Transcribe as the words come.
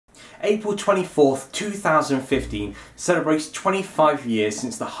April 24th, 2015 celebrates 25 years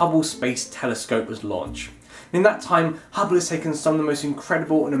since the Hubble Space Telescope was launched. In that time, Hubble has taken some of the most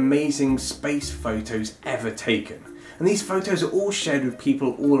incredible and amazing space photos ever taken. And these photos are all shared with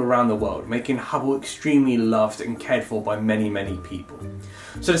people all around the world, making Hubble extremely loved and cared for by many, many people.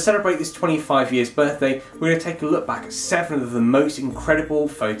 So to celebrate this 25 years birthday, we're going to take a look back at 7 of the most incredible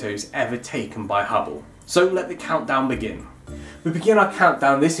photos ever taken by Hubble. So let the countdown begin. We begin our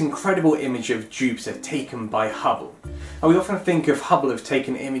countdown with this incredible image of Jupiter taken by Hubble. And we often think of Hubble as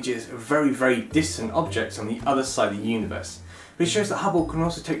taking images of very, very distant objects on the other side of the universe. But it shows that Hubble can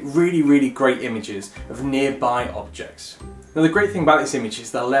also take really, really great images of nearby objects. Now the great thing about this image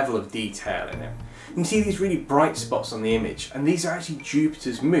is the level of detail in it. You can see these really bright spots on the image, and these are actually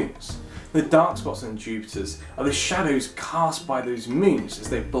Jupiter's moons. The dark spots on Jupiter's are the shadows cast by those moons as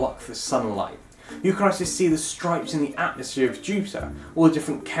they block the sunlight. You can also see the stripes in the atmosphere of Jupiter, all the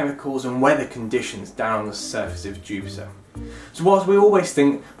different chemicals and weather conditions down on the surface of Jupiter. So whilst we always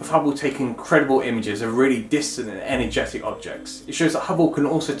think of Hubble taking incredible images of really distant and energetic objects, it shows that Hubble can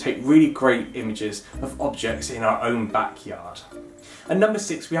also take really great images of objects in our own backyard. At number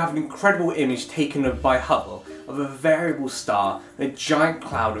 6, we have an incredible image taken by Hubble of a variable star and a giant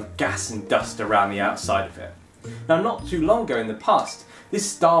cloud of gas and dust around the outside of it. Now not too long ago in the past, this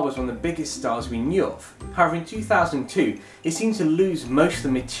star was one of the biggest stars we knew of. However, in 2002, it seemed to lose most of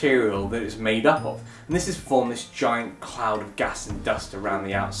the material that it's made up of, and this has formed this giant cloud of gas and dust around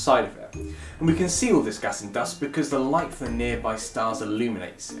the outside of it. And we can see all this gas and dust because the light from the nearby stars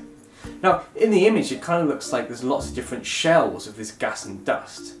illuminates it. Now, in the image, it kind of looks like there's lots of different shells of this gas and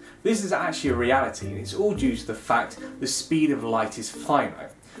dust. This is actually a reality, and it's all due to the fact the speed of light is finite.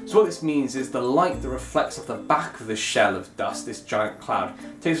 So what this means is the light that reflects off the back of the shell of dust, this giant cloud,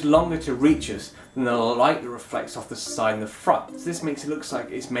 takes longer to reach us than the light that reflects off the side and the front. So this makes it look like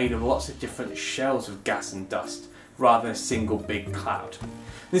it's made of lots of different shells of gas and dust, rather than a single big cloud.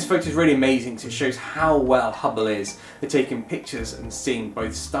 This photo is really amazing because it shows how well Hubble is at taking pictures and seeing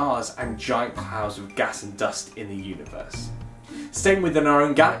both stars and giant clouds of gas and dust in the universe. Staying within our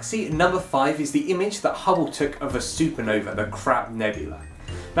own galaxy, number 5 is the image that Hubble took of a supernova, the Crab Nebula.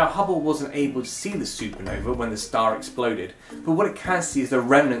 Now Hubble wasn't able to see the supernova when the star exploded, but what it can see is the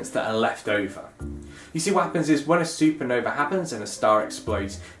remnants that are left over. You see, what happens is when a supernova happens and a star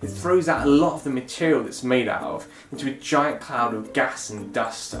explodes, it throws out a lot of the material that's made out of into a giant cloud of gas and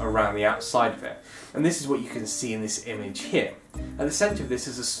dust around the outside of it. And this is what you can see in this image here. At the centre of this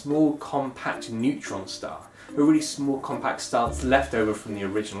is a small compact neutron star, a really small compact star that's left over from the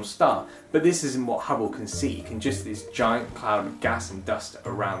original star. But this isn't what Hubble can see. You can just see this giant cloud of gas and dust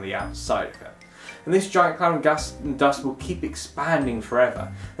around the outside of it. And this giant cloud of gas and dust will keep expanding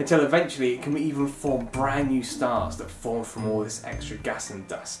forever until eventually it can even form brand new stars that form from all this extra gas and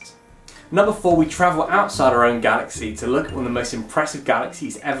dust. Number 4, we travel outside our own galaxy to look at one of the most impressive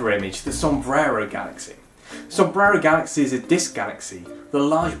galaxies ever imaged, the Sombrero Galaxy. Sombrero Galaxy is a disk galaxy with a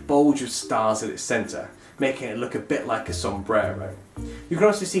large bulge of stars at its centre, making it look a bit like a sombrero. You can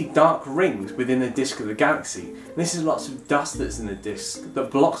also see dark rings within the disk of the galaxy, and this is lots of dust that's in the disk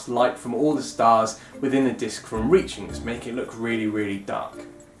that blocks light from all the stars within the disk from reaching us, making it look really, really dark.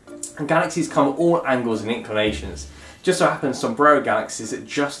 And galaxies come at all angles and inclinations. Just so happens Sombrero Galaxy is at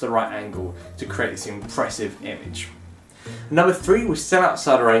just the right angle to create this impressive image. Number 3, we're still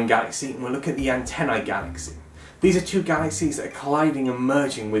outside our own galaxy and we'll look at the Antennae Galaxy. These are 2 galaxies that are colliding and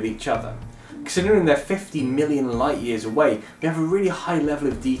merging with each other. Considering they're 50 million light years away, we have a really high level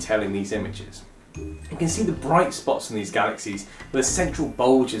of detail in these images. You can see the bright spots in these galaxies where the central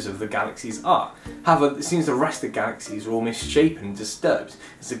bulges of the galaxies are. However, it seems the rest of the galaxies are all misshapen and disturbed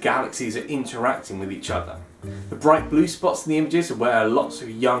as the galaxies are interacting with each other. The bright blue spots in the images are where lots of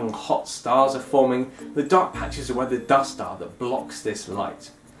young hot stars are forming. The dark patches are where the dust are that blocks this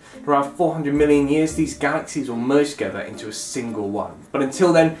light. In around 400 million years, these galaxies will merge together into a single one. But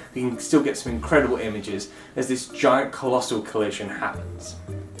until then, we can still get some incredible images as this giant colossal collision happens.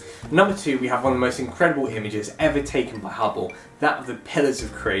 Number 2, we have one of the most incredible images ever taken by Hubble, that of the Pillars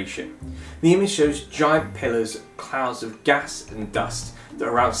of Creation. The image shows giant pillars, clouds of gas and dust that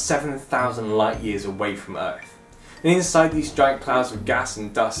are around 7,000 light years away from Earth. And inside these giant clouds of gas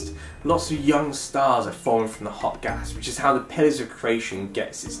and dust, lots of young stars are forming from the hot gas, which is how the Pillars of Creation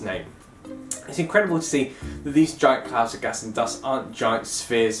gets its name. It's incredible to see that these giant clouds of gas and dust aren't giant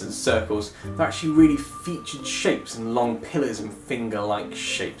spheres and circles, they're actually really featured shapes and long pillars and finger-like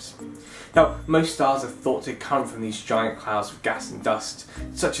shapes. Now, most stars are thought to come from these giant clouds of gas and dust,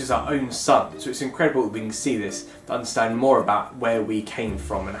 such as our own sun, so it's incredible that we can see this to understand more about where we came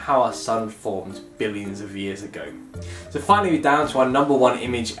from and how our sun formed billions of years ago. So finally we're down to our #1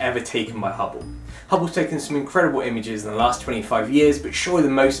 image ever taken by Hubble. Hubble's taken some incredible images in the last 25 years, but surely the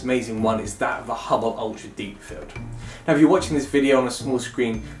most amazing one is that of the Hubble Ultra Deep Field. Now if you're watching this video on a small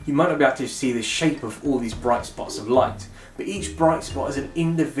screen, you might not be able to see the shape of all these bright spots of light, but each bright spot is an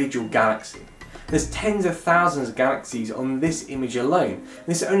individual galaxy. There's tens of thousands of galaxies on this image alone, and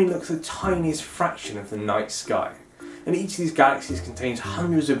this only looks the tiniest fraction of the night sky. And each of these galaxies contains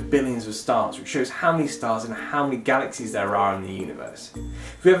hundreds of billions of stars, which shows how many stars and how many galaxies there are in the universe.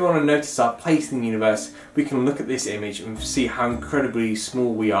 If you ever want to notice our place in the universe, we can look at this image and see how incredibly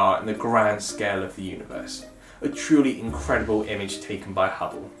small we are in the grand scale of the universe. A truly incredible image taken by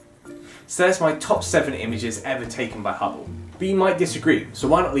Hubble. So there's my top 7 images ever taken by Hubble. But you might disagree, so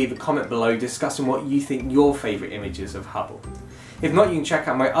why not leave a comment below discussing what you think your favourite images of Hubble. If not, you can check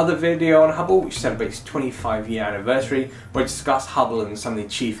out my other video on Hubble, which celebrates its 25-year anniversary, where I discuss Hubble and some of the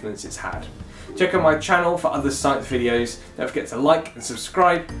achievements it's had. Check out my channel for other science videos. Don't forget to like and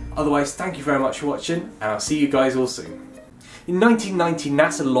subscribe. Otherwise, thank you very much for watching, and I'll see you guys all soon. In 1990,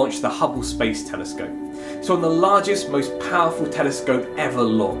 NASA launched the Hubble Space Telescope. It's one of the largest, most powerful telescope ever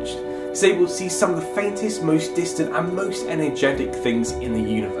launched. It's able to see some of the faintest, most distant and most energetic things in the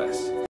universe.